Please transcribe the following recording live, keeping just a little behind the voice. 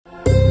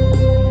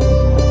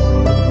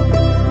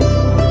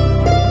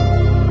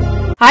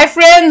Hi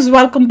friends,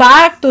 welcome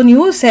back. तो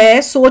news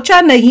है, सोचा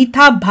नहीं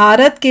था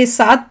भारत के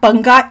साथ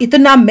पंगा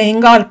इतना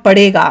महंगा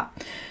पड़ेगा।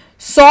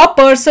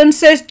 100%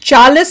 से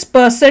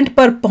 40%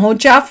 पर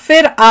पहुंचा,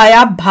 फिर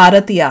आया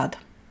भारत याद।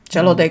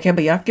 चलो देखें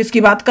भैया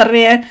किसकी बात कर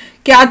रहे हैं,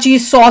 क्या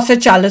चीज 100 से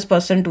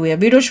 40% हुई है।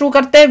 वीडियो शुरू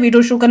करते हैं।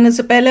 वीडियो शुरू करने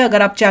से पहले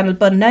अगर आप चैनल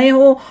पर नए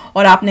हो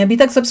और आपने अभी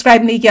तक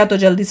सब्सक्राइब नहीं किया तो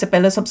जल्दी से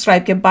पहले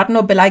सब्सक्राइब के बटन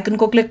और बेल आइकन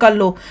को क्लिक कर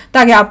लो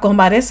ताकि आपको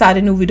हमारे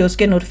सारे न्यू वीडियोस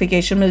के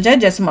नोटिफिकेशन मिल जाए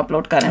जैसे हम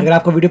अपलोड करें। अगर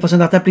आपको वीडियो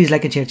पसंद आता है प्लीज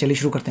लाइक एंड शेयर। चलिए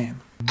शुरू करते हैं।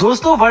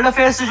 दोस्तों, वर्ल्ड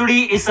अफेयर से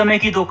जुड़ी इस समय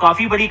की दो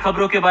काफी बड़ी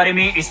खबरों के बारे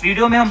में इस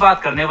वीडियो में हम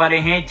बात करने वाले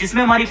हैं,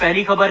 जिसमें हमारी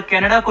पहली खबर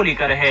कनाडा को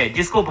लेकर है,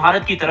 जिसको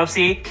भारत की तरफ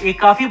से एक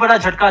काफी बड़ा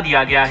झटका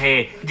दिया गया है,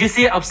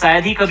 जिससे अब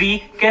शायद ही कभी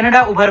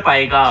कनाडा उभर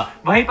पाएगा।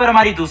 वहीं पर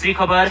हमारी दूसरी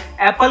खबर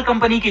एप्पल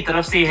कंपनी की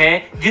तरफ से है,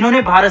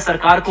 जिन्होंने भारत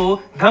सरकार को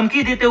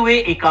धमकी देते हुए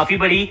एक काफी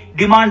बड़ी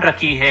डिमांड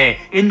रखी है।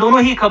 इन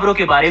दोनों ही खबरों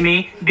के बारे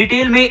में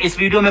डिटेल में इस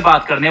वीडियो में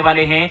बात करने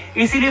वाले हैं,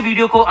 इसीलिए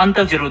वीडियो को अंत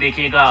तक जरूर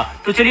देखिएगा।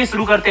 तो चलिए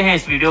शुरू करते हैं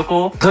इस वीडियो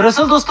को।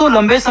 दरअसल दोस्तों,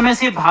 लंबे समय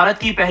से भारत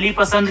की पहली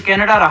पसंद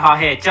कनाडा रहा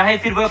है, चाहे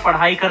फिर वह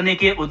पढ़ाई करने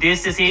के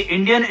उद्देश्य से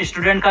इंडियन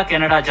स्टूडेंट का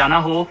कनाडा जाना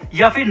हो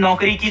या फिर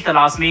नौकरी की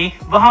तलाश में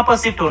वहां पर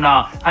शिफ्ट होना।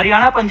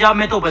 हरियाणा पंजाब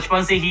में तो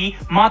बचपन से ही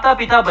माता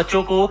पिता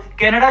बच्चों को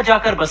कनाडा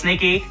जाकर बसने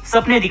के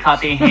सपने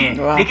दिखाते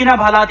हैं, लेकिन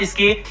अब हालात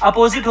इसके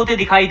अपोजिट होते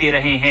दिखाई दे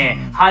रहे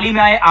हैं। हाल ही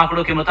में आए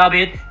आंकड़ों के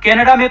मुताबिक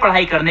कनाडा में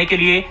पढ़ाई करने के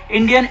लिए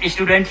इंडियन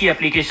स्टूडेंट की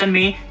एप्लीकेशन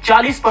में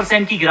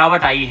 40% की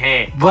गिरावट आई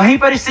है। वहीं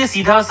पर इससे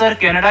सीधा असर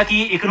कनाडा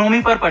की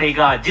इकोनॉमी पर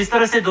पड़ेगा। जिस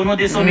तरह से दोनों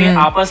देशों में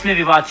आपस में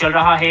विवाद चल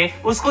रहा है,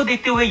 उसको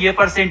देखते हुए ये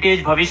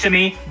परसेंटेज भविष्य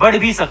में बढ़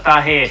भी सकता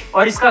है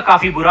और इसका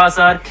काफी बुरा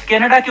असर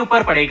कनाडा के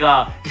ऊपर पड़ेगा।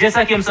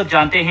 जैसा कि हम सब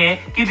जानते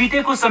हैं कि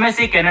बीते कुछ समय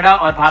से कनाडा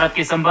और भारत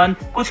के संबंध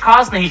कुछ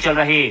खास नहीं चल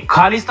रहे।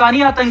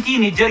 खालिस्तानी आतंकी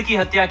निज्जर की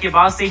हत्या के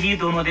बाद से ही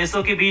दोनों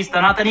देशों के बीच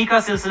तनातनी का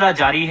सिलसिला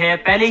जारी है।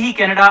 पहले ही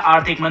कनाडा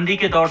आर्थिक मंदी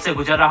के दौर से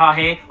गुजर रहा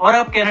है और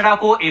अब कनाडा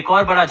को एक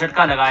और बड़ा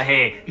झटका लगा है।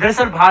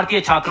 दरअसल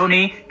भारतीय छात्रों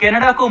ने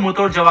कनाडा को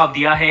मुंहतोड़ जवाब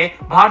दिया है।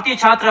 भारतीय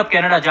छात्र अब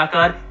कनाडा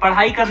जाकर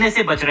पढ़ाई करने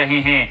से बच रहे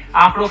हैं।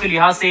 आंकड़ों के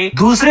लिहाज से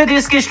दूसरे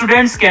देश के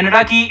स्टूडेंट्स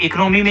कनाडा की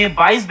इकोनॉमी में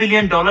 $22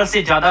 बिलियन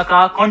से ज्यादा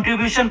का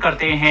कंट्रीब्यूशन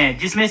करते हैं,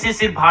 जिसमें से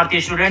सिर्फ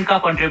भारतीय स्टूडेंट का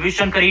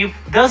कंट्रीब्यूशन करीब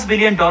 $10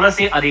 बिलियन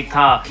से अधिक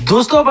था।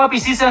 दोस्तों, अब आप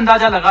इसी से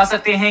अंदाजा लगा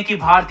सकते हैं कि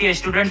भारतीय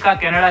स्टूडेंट का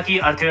कनाडा की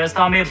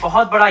अर्थव्यवस्था में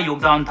बहुत बड़ा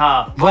योगदान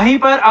था। वहीं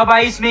पर अब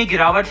आई इसमें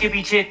गिरावट के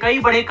पीछे कई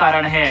बड़े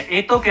कारण हैं।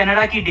 एक तो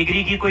कनाडा की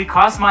डिग्री की कोई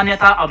खास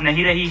मान्यता अब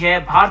नहीं रही है।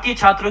 भारतीय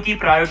छात्रों की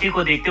प्रायोरिटी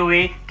को देखते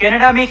हुए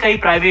कनाडा में कई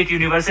प्राइवेट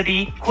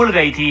यूनिवर्सिटी खुल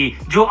गई थी,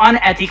 जो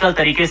अनएथिकल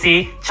तरीके से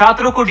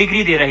छात्रों को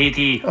डिग्री दे रही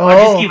थी और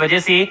जिसकी वजह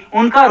से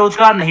उनका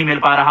रोजगार नहीं मिल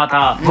पा रहा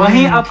था।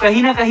 वहीं अब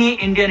कहीं न कहीं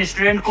इंडियन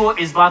स्टूडेंट को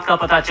इस बात का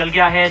पता चल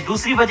गया है।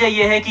 दूसरी वजह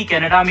यह है कि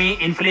कनाडा में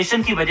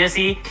इन्फ्लेशन की वजह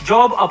से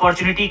जॉब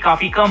अपॉर्चुनिटी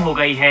काफी कम हो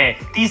गई है।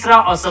 तीसरा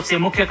और सबसे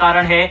मुख्य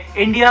कारण है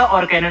इंडिया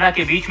और कनाडा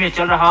के बीच में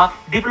चल रहा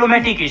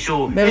डिप्लोमेटिक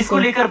इशू। इसको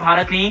लेकर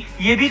भारत ने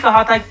ये भी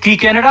कहा था कि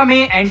कनाडा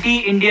में एंटी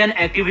इंडियन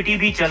एक्टिविटी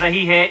भी चल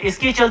रही है।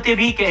 इसके चलते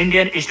भी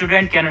इंडियन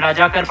स्टूडेंट कनाडा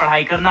जाकर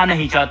पढ़ाई करना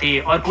नहीं चाहते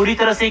और पूरी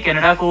तरह से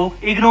कनाडा को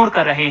इग्नोर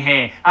कर रहे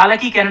हैं।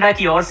 हालांकि कनाडा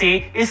की ओर से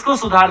इसको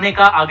सुधारने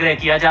का आग्रह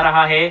किया जा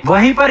रहा है।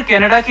 वहीं पर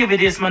कनाडा के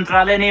विदेश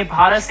मंत्रालय ने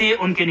भारत से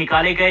उनके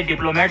निकाले गए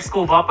डिप्लोमेट्स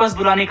को वापस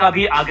बुलाने का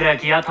भी आग्रह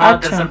किया था।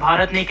 दरअसल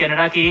भारत ने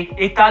कनाडा के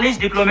 41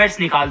 डिप्लोमेट्स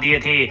निकाल दिए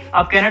थे।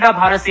 अब कनाडा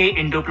भारत से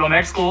इन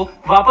डिप्लोमेट्स को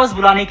वापस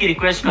बुलाने की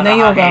रिक्वेस्ट कर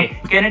रहा है।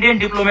 कैनेडियन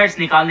डिप्लोमेट्स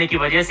निकालने की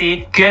वजह से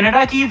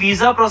कनाडा की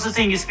वीजा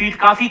प्रोसेसिंग स्पीड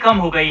काफी कम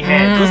हो गई है।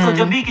 दोस्तों,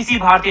 जब भी किसी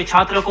भारतीय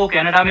छात्र को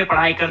कनाडा में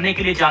पढ़ाई करने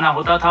के लिए जाना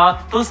होता था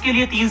तो उसके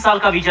लिए 3 साल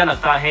का वीजा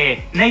लगता है।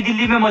 नई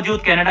दिल्ली में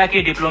मौजूद कनाडा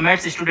के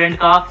डिप्लोमेट्स स्टूडेंट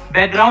का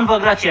बैकग्राउंड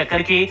वगैरह चेक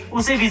करके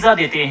उसे वीजा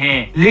देते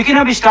हैं, लेकिन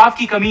अब स्टाफ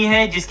की कमी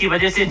है, जिसकी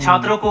वजह से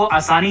छात्रों को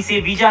आसानी से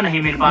वीजा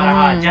नहीं मिल पा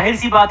रहा। जाहिर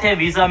सी बात है,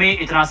 वीजा में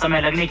इतना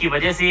समय लगने की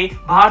वजह से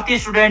भारतीय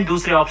स्टूडेंट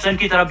दूसरे ऑप्शन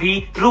की तरफ भी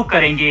रुख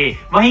करेंगे।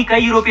 वहीं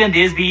कई यूरोपियन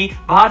देश भी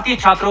भारतीय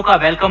छात्रों का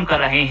वेलकम कर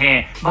रहे हैं।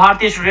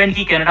 भारतीय स्टूडेंट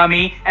की कनाडा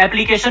में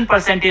एप्लीकेशन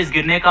परसेंटेज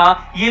गिरने का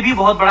ये भी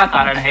बहुत बड़ा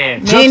कारण है।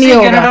 जब से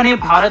कनाडा ने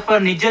भारत पर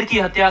निज्जर की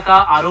हत्या का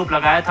आरोप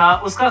लगाया था,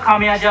 उसका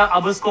खामियाजा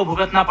अब उसको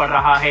भुगतना पड़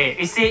रहा है।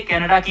 इससे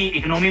कनाडा की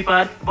इकोनॉमी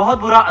पर बहुत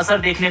बुरा असर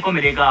देखने को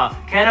मिलेगा।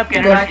 खैर, अब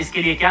कनाडा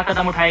इसके लिए क्या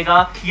कदम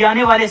उठाएगा ये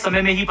आने वाले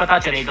समय में ही पता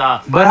चलेगा।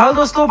 बहरहाल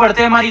दोस्तों,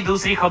 बढ़ते हैं हमारी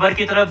दूसरी खबर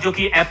की तरफ, जो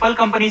कि एप्पल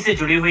कंपनी से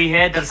जुड़ी हुई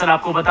है। दरअसल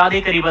आपको बता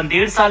दें, करीबन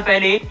 1.5 साल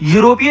पहले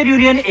यूरोपियन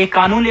यूनियन एक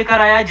कानून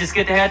लेकर आया,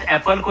 जिसके तहत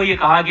एप्पल को ये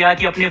कहा गया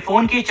कि अपने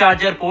फोन के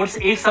चार्जर पोर्ट्स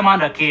एक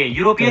समान रखे।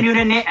 यूरोपियन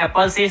यूनियन ने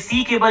एप्पल से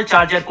सी केबल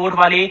चार्जर पोर्ट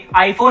वाले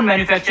आईफोन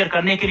मैन्युफैक्चर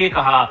करने के लिए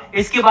कहा।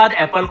 इसके बाद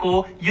एप्पल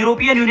को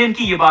यूरोपियन यूनियन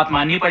की ये बात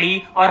माननी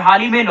पड़ी और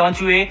हाल ही में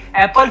लॉन्च हुए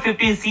एप्पल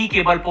 15C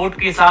केबल पोर्ट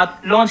के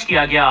साथ लॉन्च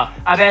किया गया।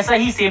 अब ऐसा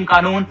ही सेम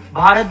कानून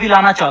भारत भी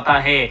लाना चाहता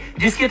है,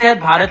 जिसके तहत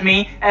भारत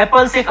में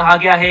एप्पल से कहा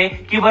गया है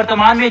कि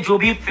वर्तमान में जो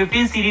भी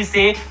 15 सीरीज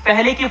से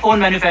पहले के फोन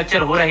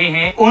मैन्युफैक्चर हो रहे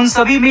हैं, उन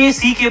सभी में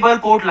सी केबल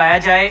पोर्ट लाया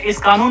जाए। इस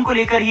कानून को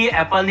लेकर ही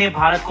एप्पल ने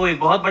भारत को एक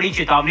बहुत बड़ी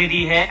चेतावनी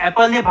दी है।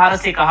 एप्पल ने भारत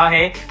से कहा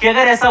है कि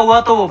अगर ऐसा हुआ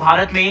तो वो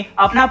भारत में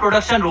अपना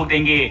प्रोडक्शन रोक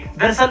देंगे।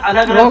 दरअसल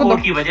अलग अलग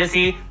कोड की वजह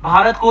से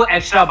भारत को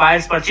एक्स्ट्रा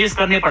बायर्स परचेज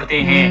करने पड़ते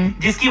हैं,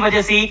 जिसकी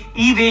वजह से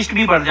ई वेस्ट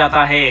भी बढ़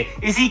जाता है।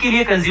 इसी के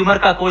लिए कंज्यूमर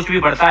का कॉस्ट भी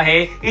बढ़ता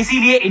है।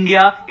 इसीलिए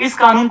इंडिया इस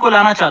कानून को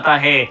लाना चाहता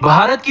है।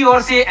 भारत की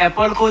ओर से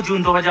एप्पल को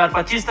जून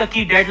 2025 तक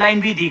की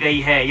डेडलाइन भी दी गई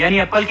है, यानी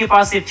एप्पल के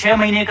पास सिर्फ 6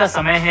 महीने का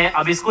समय है।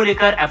 अब इसको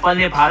लेकर एप्पल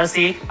ने भारत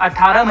से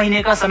 18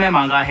 महीने का समय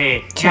मांगा है,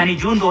 यानी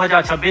जून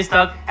 2026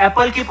 तक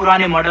एप्पल के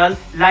पुराने मॉडल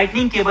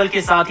लाइटनिंग केबल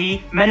के साथ ही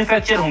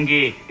मैन्युफैक्चर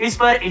होंगे। इस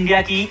पर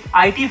इंडिया की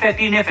आईटी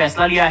फैक्ट्री ने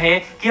फैसला लिया है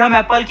कि हम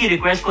एप्पल की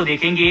रिक्वेस्ट को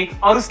देखेंगे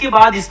और उसके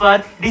बाद इस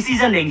पर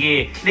डिसीजन लेंगे।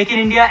 लेकिन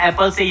इंडिया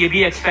एप्पल से ये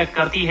भी एक्सपेक्ट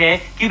करती है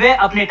कि वह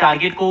अपने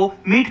टारगेट को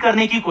मीट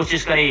करने की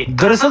कोशिश करे।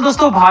 दरअसल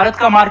दोस्तों, भारत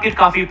का मार्केट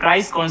काफी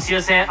प्राइस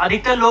कॉन्शियस है।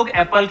 अधिकतर लोग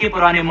एप्पल के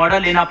पुराने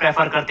मॉडल लेना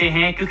प्रेफर करते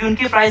हैं क्योंकि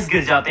उनके प्राइस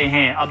गिर जाते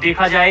हैं। अब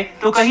देखा जाए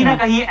तो कहीं ना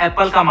कहीं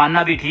एप्पल का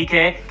मानना भी ठीक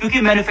है,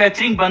 क्योंकि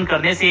मैन्युफैक्चरिंग बंद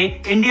करने से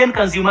इंडियन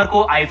कंज्यूमर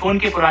को आईफोन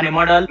के पुराने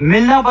मॉडल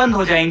मिलना बंद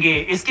हो जाएंगे।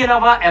 इसके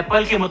अलावा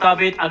एप्पल के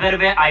मुताबिक अगर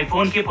वे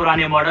आईफोन के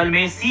पुराने मॉडल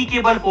में सी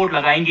केबल पोर्ट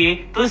लगाएंगे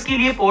तो इसके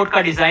लिए पोर्ट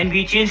का डिजाइन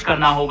भी चेंज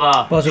करना होगा,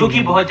 जो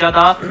कि बहुत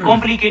ज्यादा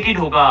कॉम्प्लिकेटेड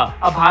होगा।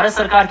 अब भारत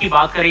सरकार की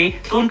बात करें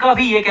तो उनका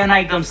भी ये कहना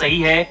एकदम सही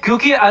है,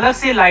 क्योंकि अलग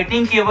से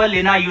लाइटनिंग केबल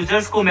लेना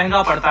यूजर्स को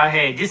महंगा पड़ता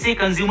है, जिससे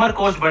कंज्यूमर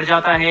कॉस्ट बढ़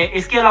जाता है।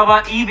 इसके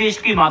अलावा ई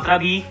वेस्ट की मात्रा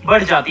भी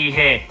बढ़ जाती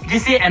है,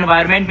 जिससे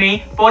एनवायरमेंट में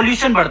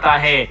पॉल्यूशन बढ़ता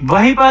है।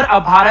 वहीं पर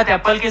अब भारत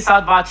एप्पल के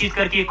साथ बातचीत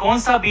करके कौन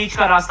सा बीच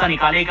का रास्ता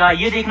निकालेगा,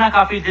 ये देखना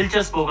काफी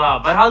दिलचस्प होगा।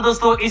 बहरहाल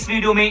दोस्तों, इस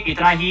वीडियो में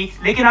इतना ही।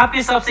 लेकिन आपके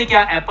हिसाब से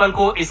क्या एप्पल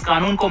को इस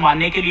कानून को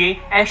मानने के लिए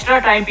एक्स्ट्रा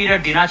टाइम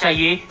पीरियड देना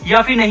चाहिए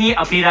या फिर नहीं?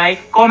 अपनी राय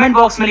कमेंट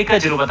बॉक्स में लिखकर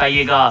जरूर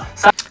बताइएगा।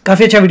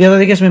 काफ़ी अच्छा वीडियो था।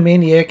 देखिए, इसमें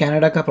मेन ये है,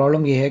 कनाडा का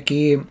प्रॉब्लम ये है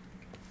कि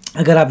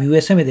अगर आप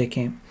यूएसए में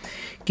देखें,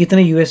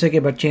 कितने यूएसए के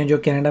बच्चे हैं जो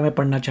कनाडा में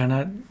पढ़ना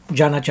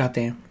जाना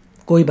चाहते हैं,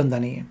 कोई बंदा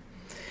नहीं है।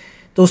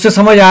 तो उससे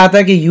समझ आता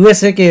है कि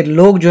यूएसए के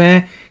लोग जो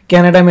हैं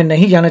कनाडा में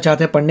नहीं जाना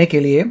चाहते पढ़ने के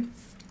लिए,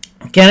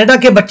 कनाडा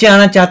के बच्चे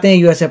आना चाहते हैं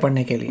यूएसए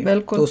पढ़ने के लिए।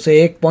 तो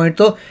उससे एक पॉइंट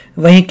तो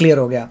वहीं क्लियर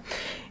हो गया।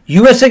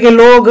 यूएसए के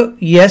लोग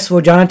यस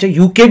वो जाना चाहिए,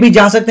 यूके भी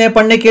जा सकते हैं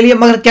पढ़ने के लिए,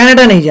 मगर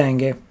कनाडा नहीं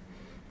जाएंगे।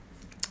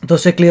 तो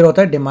उससे क्लियर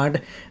होता है डिमांड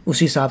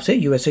उसी हिसाब से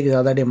यूएसए की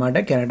ज़्यादा डिमांड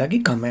है, कनाडा की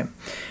कम है।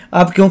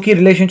 अब क्योंकि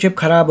रिलेशनशिप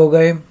ख़राब हो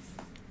गए,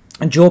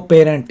 जो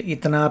पेरेंट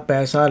इतना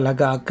पैसा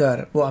लगा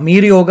कर, वो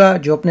अमीर ही होगा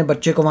जो अपने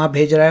बच्चे को वहाँ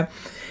भेज रहा है,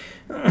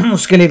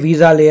 उसके लिए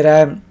वीज़ा ले रहा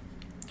है,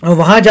 और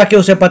वहाँ जाके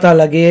उसे पता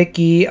लगे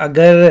कि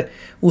अगर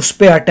उस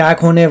पर अटैक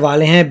होने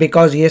वाले हैं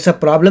बिकॉज ये सब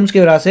प्रॉब्लम्स की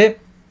वजह से,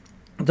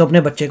 तो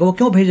अपने बच्चे को वो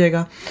क्यों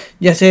भेजेगा।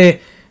 जैसे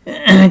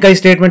कई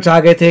स्टेटमेंट्स आ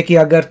गए थे कि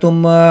अगर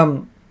तुम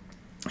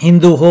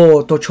हिंदू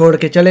हो तो छोड़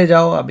के चले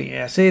जाओ। अभी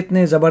ऐसे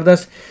इतने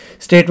ज़बरदस्त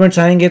स्टेटमेंट्स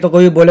आएंगे तो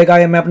कोई बोलेगा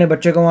मैं अपने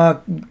बच्चे को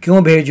वहाँ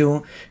क्यों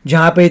भेजूँ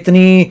जहाँ पे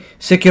इतनी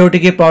सिक्योरिटी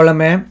की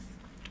प्रॉब्लम है,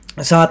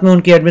 साथ में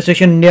उनकी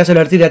एडमिनिस्ट्रेशन इंडिया से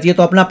लड़ती रहती है,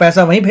 तो अपना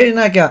पैसा वहीं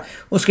भेजना है क्या?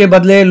 उसके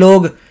बदले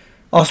लोग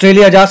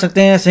ऑस्ट्रेलिया जा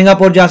सकते हैं,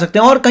 सिंगापुर जा सकते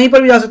हैं, और कहीं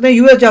पर भी जा सकते हैं,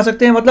 यूएस जा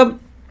सकते हैं। मतलब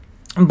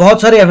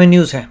बहुत सारे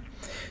एवेन्यूज़ हैं।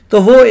 तो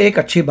वो एक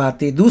अच्छी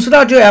बात थी।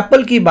 दूसरा जो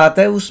एप्पल की बात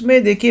है,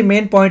 उसमें देखिए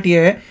मेन पॉइंट ये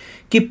है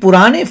कि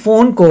पुराने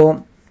फ़ोन को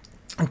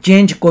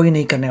चेंज कोई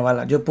नहीं करने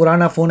वाला। जो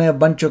पुराना फ़ोन है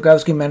बन चुका है,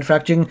 उसकी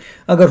मैन्युफैक्चरिंग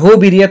अगर हो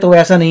भी रही है तो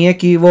ऐसा नहीं है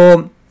कि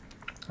वो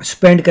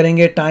स्पेंड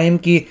करेंगे टाइम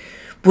कि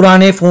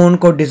पुराने फ़ोन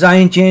को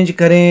डिज़ाइन चेंज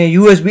करें,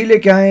 यूएसबी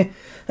लेके आएँ।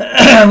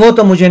 वो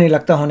तो मुझे नहीं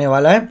लगता होने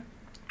वाला है।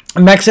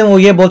 मैक्सिमम वो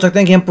ये बोल सकते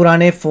हैं कि हम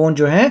पुराने फ़ोन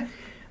जो हैं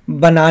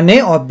बनाने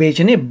और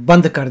बेचने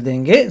बंद कर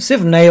देंगे,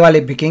 सिर्फ नए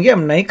वाले बिकेंगे, हम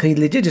नए खरीद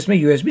लीजिए जिसमें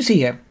USB-C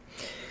है।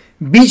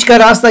 बीच का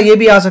रास्ता ये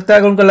भी आ सकता है,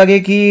 अगर उनको लगे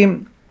कि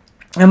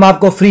हम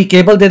आपको फ्री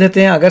केबल दे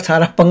देते हैं। अगर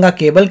सारा पंगा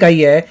केबल का ही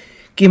है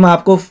कि हम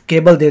आपको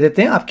केबल दे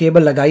देते हैं, आप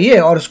केबल लगाइए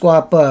और उसको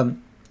आप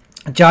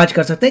चार्ज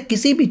कर सकते हैं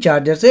किसी भी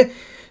चार्जर से,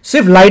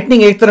 सिर्फ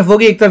लाइटनिंग एक तरफ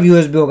होगी, एक तरफ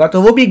USB होगा।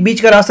 तो वो भी एक बीच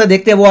का रास्ता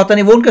देखते हैं, वो आता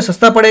नहीं। वो उनको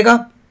सस्ता पड़ेगा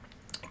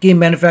कि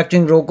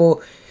मैन्युफैक्चरिंग रोको,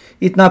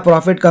 इतना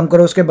प्रॉफिट कम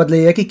करो, उसके बदले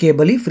ये है कि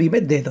केबल ही फ्री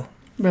में दे दो।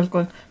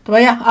 बिल्कुल। तो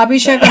भैया आप भी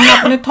शेयर करना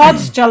अपने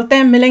थॉट्स। चलते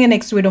हैं, मिलेंगे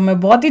नेक्स्ट वीडियो में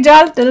बहुत ही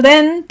जल्द। Till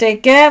then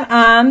take care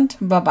and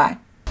bye bye.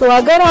 तो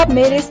अगर आप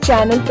मेरे इस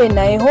चैनल पे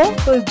नए हो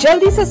तो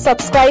जल्दी से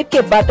सब्सक्राइब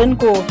के बटन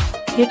को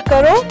हिट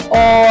करो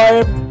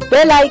और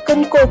बेल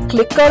आइकन को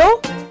क्लिक करो,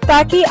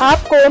 ताकि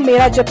आपको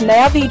मेरा जब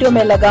नया वीडियो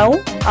मैं लगाऊं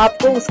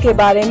आपको उसके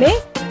बारे में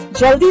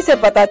जल्दी से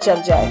पता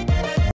चल जाए।